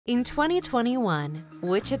In 2021,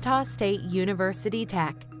 Wichita State University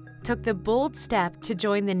Tech took the bold step to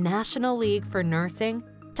join the National League for Nursing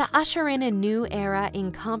to usher in a new era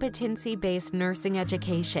in competency-based nursing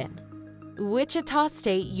education. Wichita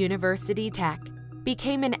State University Tech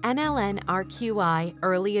became an NLN RQI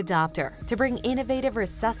early adopter to bring innovative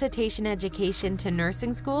resuscitation education to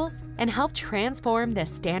nursing schools and help transform the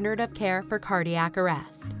standard of care for cardiac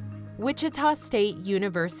arrest. Wichita State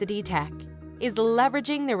University Tech is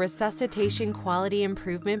leveraging the Resuscitation Quality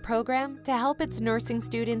Improvement program to help its nursing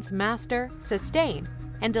students master, sustain,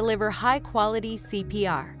 and deliver high-quality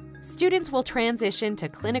CPR. Students will transition to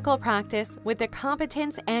clinical practice with the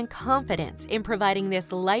competence and confidence in providing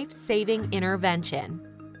this life-saving intervention.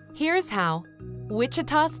 Here's how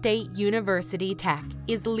Wichita State University Tech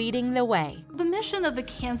is leading the way. The mission of the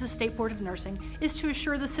Kansas State Board of Nursing is to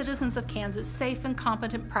assure the citizens of Kansas safe and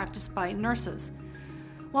competent practice by nurses.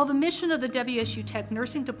 While the mission of the WSU Tech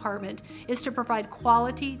Nursing Department is to provide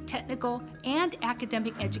quality, technical, and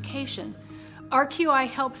academic education, RQI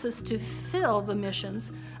helps us to fill the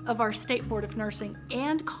missions of our State Board of Nursing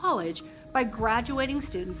and college by graduating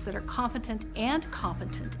students that are confident and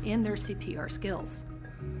competent in their CPR skills.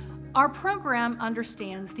 Our program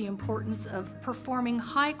understands the importance of performing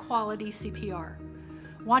high-quality CPR.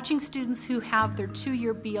 Watching students who have their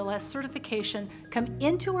 2-year BLS certification come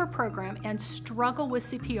into our program and struggle with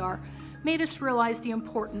CPR made us realize the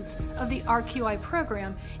importance of the RQI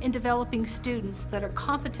program in developing students that are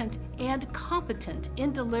confident and competent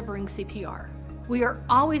in delivering CPR. We are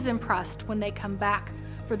always impressed when they come back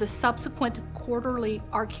for the subsequent quarterly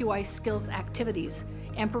RQI skills activities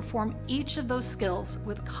and perform each of those skills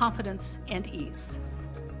with confidence and ease.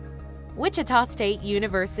 Wichita State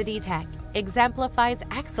University Tech exemplifies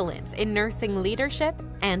excellence in nursing leadership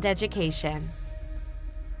and education.